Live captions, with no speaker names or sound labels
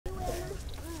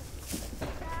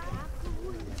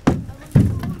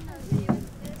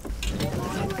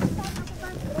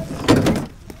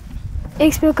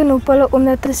Ek speel canoe polo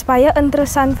omdat dit is baie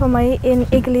interessant vir my en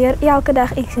ek leer elke dag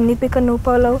iets nuuts by canoe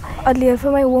polo. Dit leer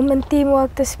vir my hoe om in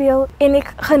teamwork te speel en ek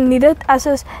geniet dit as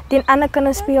ons teen ander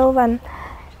kinders speel want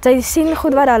sy sien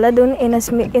goed wat hulle doen en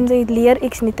sy leer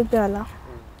iets nuuts by hulle.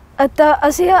 Dit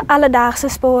is 'n alledaagse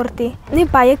sport. Nie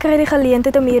baie kry die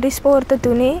geleentheid om hierdie sport te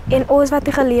doen nie en ons wat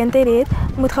die geleentheid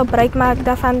het, moet gebruik maak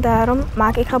daarvan. Daarom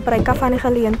maak ek gebruik van die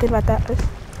geleentheid wat daar is.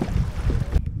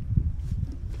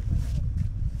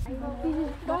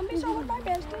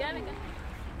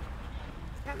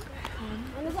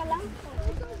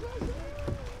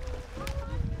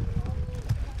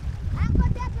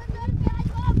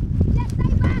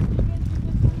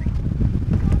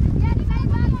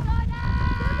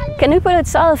 Canoe polo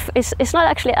itself is not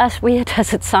actually as weird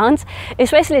as it sounds.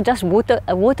 It's basically just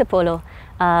water polo,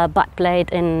 but played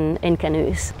in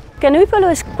canoes. Canoe polo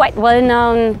is quite well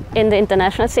known in the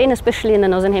international scene, especially in the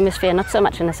Northern Hemisphere, not so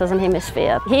much in the Southern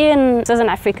Hemisphere. Here in Southern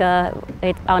Africa,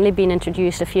 it's only been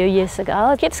introduced a few years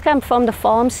ago. Kids come from the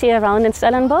farms here around in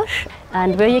Stellenbosch,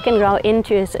 and where you can grow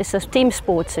into is a team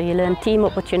sport. So you learn team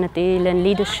opportunity, you learn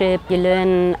leadership, you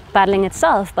learn paddling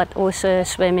itself, but also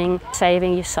swimming,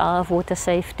 saving yourself, water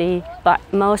safety. But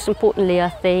most importantly, I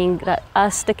think that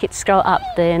as the kids grow up,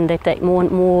 then they take more and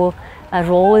more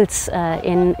roles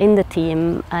in the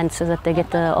team, and so that they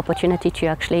get the opportunity to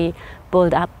actually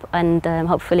build up, and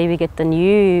hopefully we get the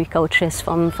new coaches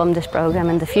from this program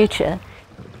in the future.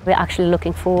 We're actually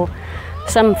looking for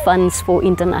some funds for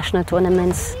international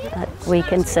tournaments that we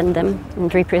can send them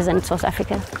and represent South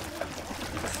Africa.